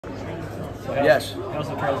Yes. How's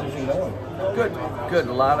the transition going? Good, good.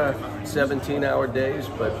 A lot of 17-hour days,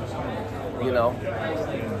 but, you know,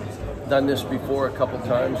 done this before a couple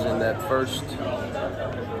times, and that first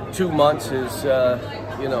 2 months is,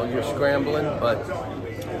 you know, you're scrambling, but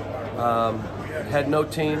had no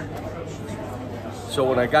team. So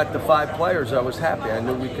when I got the 5 players, I was happy. I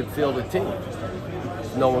knew we could field a team.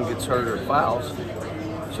 No one gets hurt or fouls.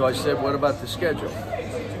 So I said, what about the schedule?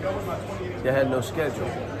 They had no schedule.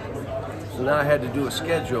 So now I had to do a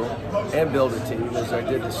schedule and build a team as I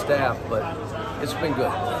did the staff, but it's been good.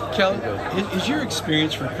 Kel, has your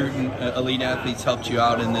experience recruiting elite athletes helped you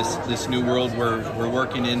out in this new world we're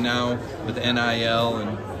working in now with the NIL?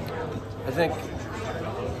 And I think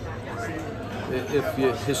if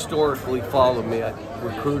you historically follow me,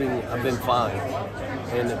 recruiting, I've been fine.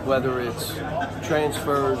 And whether it's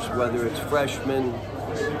transfers, whether it's freshmen,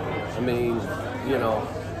 I mean, you know,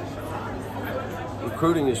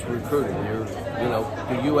 recruiting is recruiting. You know,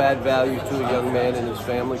 do you add value to a young man and his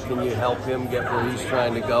family? Can you help him get where he's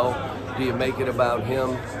trying to go? Do you make it about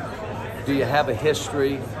him? Do you have a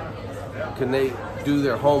history? Can they do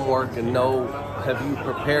their homework and know, have you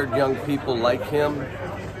prepared young people like him?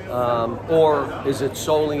 Or is it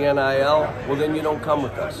solely NIL? Well, then you don't come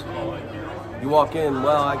with us. You walk in,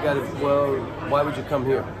 well, why would you come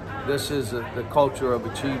here? This is the culture of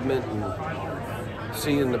achievement and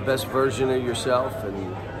seeing the best version of yourself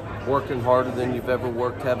and working harder than you've ever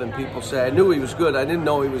worked, having people say, I knew he was good, I didn't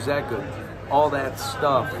know he was that good. All that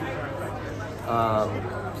stuff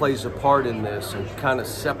plays a part in this and kind of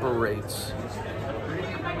separates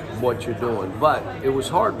what you're doing. But it was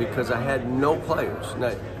hard because I had no players.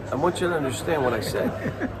 Now, I want you to understand what I said.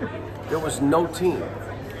 There was no team.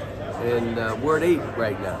 And we're at 8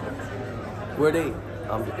 right now. We're at 8.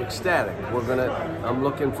 I'm ecstatic. I'm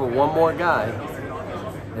looking for one more guy,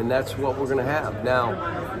 and that's what we're gonna have. Now,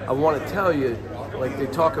 I want to tell you, like they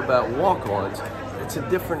talk about walk-ons, it's a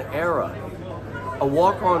different era. A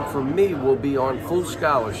walk-on for me will be on full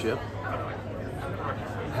scholarship,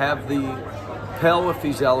 have the Pell if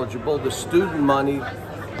he's eligible, the student money,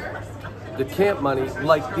 the camp money,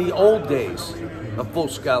 like the old days of full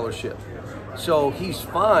scholarship. So he's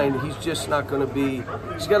fine, he's just not going to be,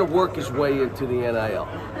 he's got to work his way into the NIL.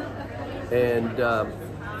 And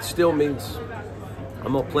still means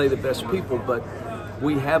I'm going to play the best people, but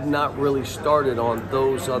we have not really started on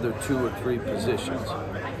those other 2 or 3 positions.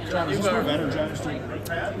 John, is this more energized you?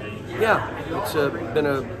 Yeah, it's been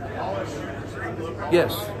a,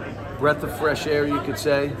 yes, breath of fresh air, you could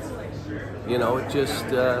say. You know, it just,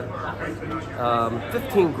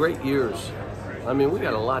 15 great years. I mean, we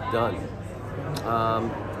got a lot done.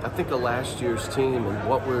 I think of last year's team and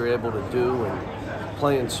what we were able to do and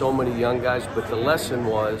playing so many young guys, but the lesson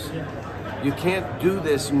was you can't do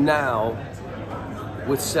this now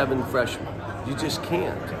with 7 freshmen. You just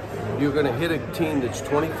can't. You're going to hit a team that's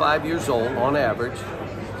 25 years old on average.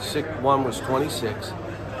 One was 26,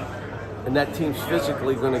 and that team's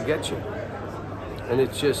physically going to get you. And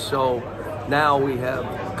it's just so, now we have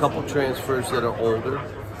a couple transfers that are older,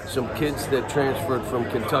 some kids that transferred from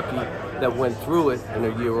Kentucky that went through it and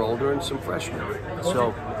a year older, and some freshmen.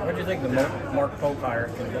 So, what do you think the Mark Pope hire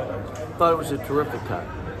can do? I thought it was a terrific hire.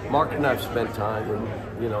 Mark and I've spent time, and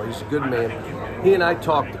you know, he's a good man. He and I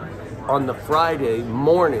talked on the Friday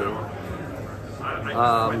morning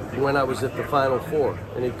when I was at the Final Four,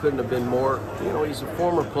 and he couldn't have been more, you know, he's a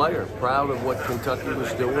former player, proud of what Kentucky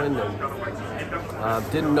was doing,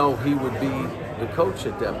 and didn't know he would be the coach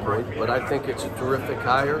at that point, but I think it's a terrific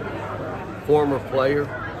hire, former player.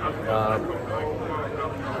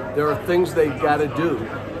 There are things they've got to do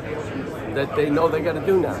that they know they got to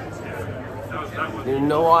do now. There are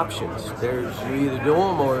no options. There's, you either do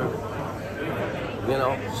them or, you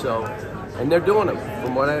know, so, and they're doing them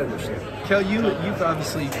from what I understand. Kel, you've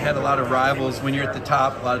obviously had a lot of rivals. When you're at the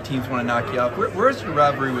top, a lot of teams want to knock you out. Where's your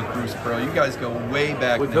rivalry with Bruce Pearl? You guys go way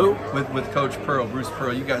back. With who? With Coach Pearl, Bruce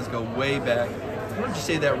Pearl. You guys go way back. Where would you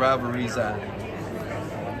say that rivalry's at?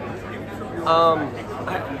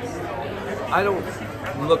 I don't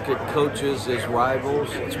look at coaches as rivals.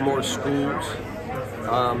 It's more schools.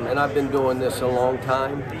 And I've been doing this a long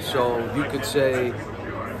time, so you could say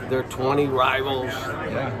there are 20 rivals,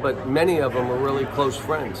 but many of them are really close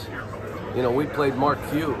friends. You know, we played Mark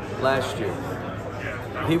Few last year.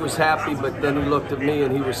 He was happy, but then he looked at me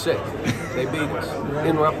and he was sick. They beat us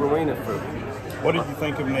in Rupp Arena for. What did you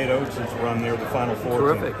think of Nate Oates' run there, the Final Four?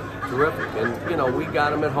 Terrific, terrific. And, you know, we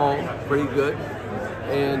got him at home pretty good.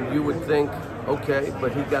 And you would think, okay,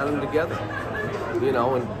 but he got them together. You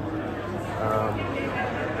know, and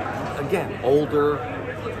again, older,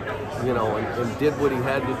 you know, and did what he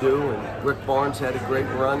had to do. And Rick Barnes had a great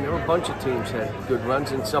run. There were a bunch of teams had good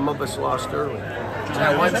runs, and some of us lost early.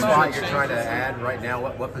 That one spot you're trying to add right now,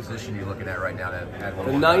 what position are you looking at right now to add one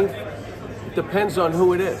The more ninth, guy? it depends on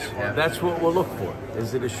who it is. Yeah. That's what we'll look for.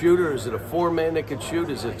 Is it a shooter? Is it a four-man that can shoot?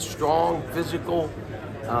 Is it strong, physical?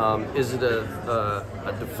 Is it a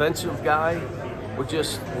defensive guy? We're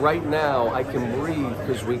just, right now, I can breathe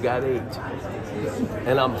because we got 8.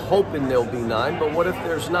 And I'm hoping there'll be 9, but what if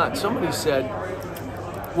there's not? Somebody said,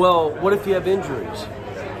 well, what if you have injuries?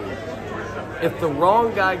 If the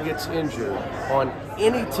wrong guy gets injured on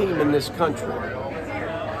any team in this country,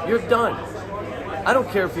 you're done. I don't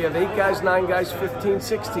care if you have 8 guys, 9 guys, 15,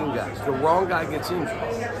 16 guys. The wrong guy gets injured.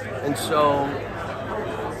 And so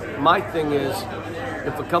my thing is,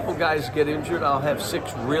 if a couple guys get injured, I'll have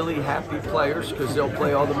 6 really happy players because they'll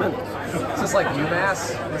play all the minutes. Is this like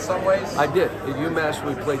UMass in some ways? I did. At UMass,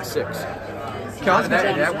 we played 6.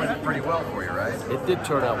 That went pretty well for you, right? It did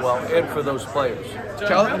turn out well, and for those players.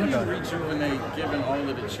 John, how do you rejuvenate given all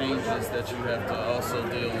of the changes that you have to also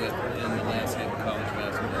deal with in the landscape of college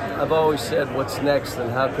basketball? I've always said, what's next and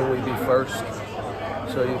how can we be first?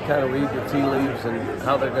 So you kind of read the tea leaves and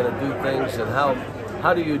how they're going to do things and how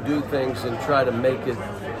do you do things and try to make it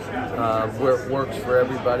where it works for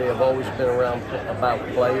everybody. I've always been around about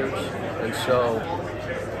players, and so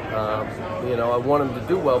you know, I want them to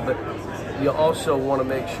do well, but you also want to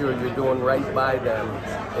make sure you're doing right by them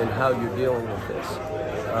and how you're dealing with this.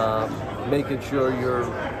 Making sure you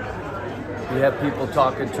have people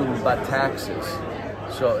talking to them about taxes.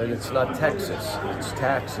 So, and it's not Texas, it's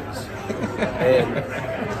taxes. And,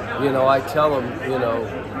 you know, I tell them, you know,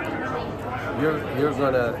 you're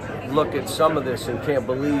going to look at some of this and can't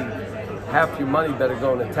believe half your money better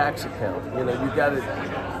go in a tax account. You know, you got to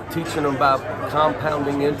teaching them about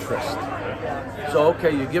compounding interest. So,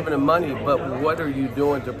 okay, you're giving them money, but what are you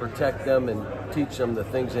doing to protect them and teach them the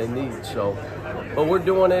things they need? So, but we're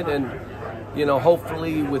doing it, and, you know,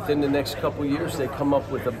 hopefully within the next couple years they come up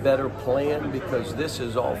with a better plan, because this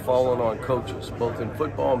has all fallen on coaches, both in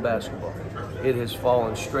football and basketball. It has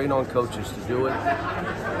fallen straight on coaches to do it.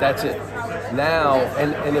 That's it. Now,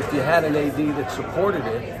 and if you had an AD that supported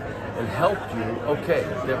it and helped you, okay,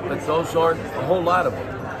 but those aren't a whole lot of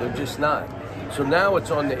them. They're just not. So now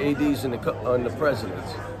it's on the ADs and on the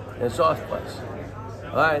presidents, and it's off place.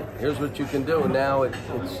 All right, here's what you can do. And now it's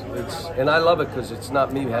and I love it because it's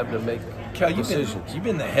not me having to make decisions. You've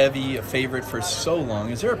been the heavy favorite for so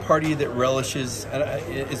long. Is there a party that relishes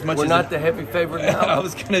as much? We're not the heavy favorite now. I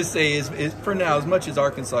was going to say, is for now, as much as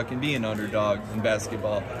Arkansas can be an underdog in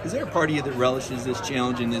basketball, is there a party that relishes this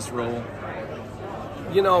challenge and this role?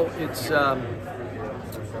 You know, it's.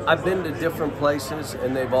 I've been to different places,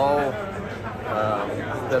 and they've all.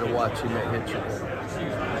 Better watch, he may hit you.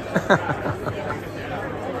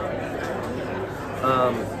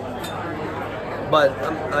 But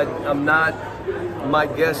I'm not. My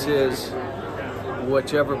guess is,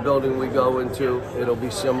 whichever building we go into, it'll be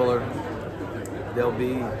similar. They'll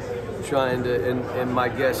be trying to, and my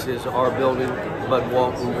guess is our building, Bud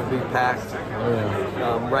Walton, will be packed.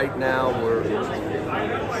 Right now, we're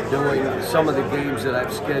doing some of the games that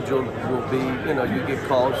I've scheduled. Will be, you know, you get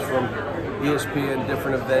calls from ESPN,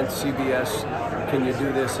 different events, CBS, can you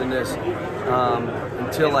do this and this?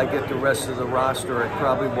 Until I get the rest of the roster, I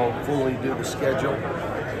probably won't fully do the schedule,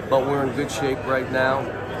 but we're in good shape right now.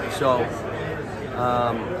 So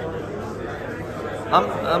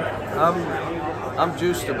I'm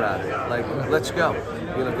juiced about it. Like, let's go.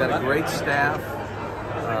 You know, got a great staff.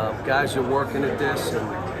 Guys are working at this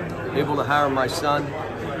and able to hire my son.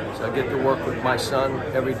 I get to work with my son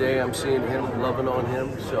every day. I'm seeing him, loving on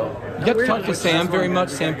him. So you got to talk to Sam very much,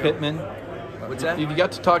 Sam Pittman. What's that? You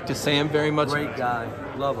got to talk to Sam very much. Great guy,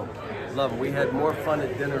 love him, love him. We had more fun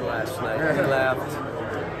at dinner last night. We laughed.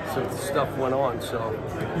 Some stuff went on. So,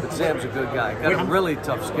 but Sam's a good guy. Got a really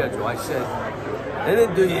tough schedule. I said, they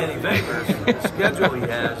didn't do you any favors. The schedule he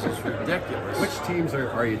has is ridiculous. Which teams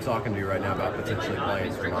are you talking to right now about potentially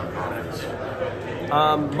playing for non-conference?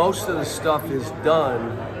 Most of the stuff is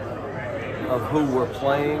done. Of who we're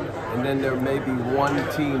playing, and then there may be one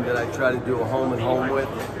team that I try to do a home and home with,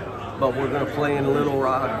 but we're going to play in Little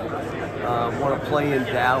Rock, want to play in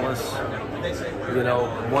Dallas, you know,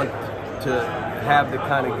 want to have the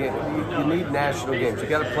kind of game. You need national games. You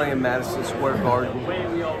got to play in Madison Square Garden.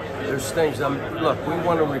 There's things, look, we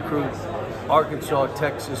want to recruit Arkansas,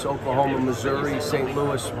 Texas, Oklahoma, Missouri, St.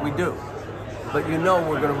 Louis, we do. But you know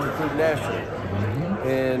we're going to recruit nationally.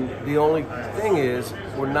 And the only thing is,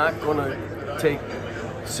 we're not going to take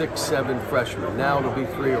 6, 7 freshmen. Now it'll be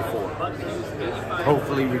 3 or 4.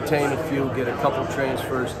 Hopefully retain a few, get a couple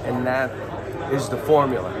transfers, and that is the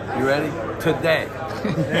formula. You ready? Today.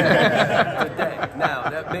 Today. Now,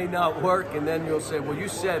 that may not work, and then you'll say, well, you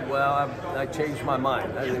said, well, I changed my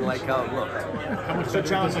mind. I didn't like how it looked. How much better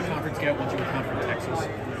does the conference get once you account for Texas?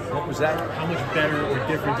 What was that? How much better or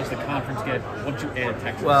different does the conference get once you add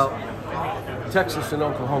Texas? Well, Texas and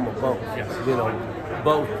Oklahoma both. Yes. You know,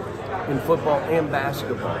 both in football and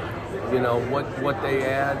basketball. You know, what they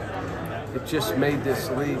add, it just made this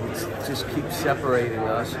league, it just keeps separating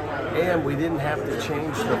us. And we didn't have to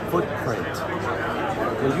change the footprint.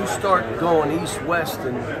 When you start going east-west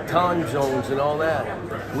and time zones and all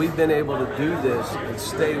that, we've been able to do this and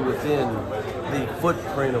stay within the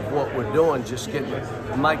footprint of what we're doing. Just getting,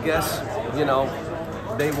 my guess, you know,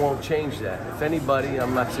 they won't change that. If anybody,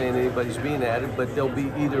 I'm not saying anybody's being added, but they'll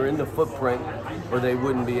be either in the footprint or they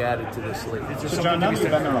wouldn't be added to this league. So John, now that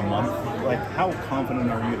you've been there a month, like how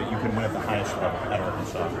confident are you that you can win at the highest level at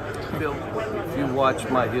Arkansas? Bill, if you watch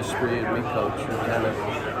my history and me coach, you kind of,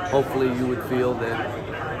 hopefully you would feel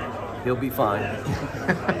that he'll be fine.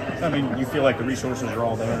 I mean, you feel like the resources are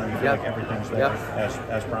all there and you feel like everything's there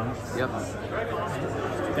as promised? Yep.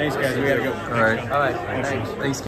 Thanks, guys. We got to go. All right. All right. Thanks. Thanks.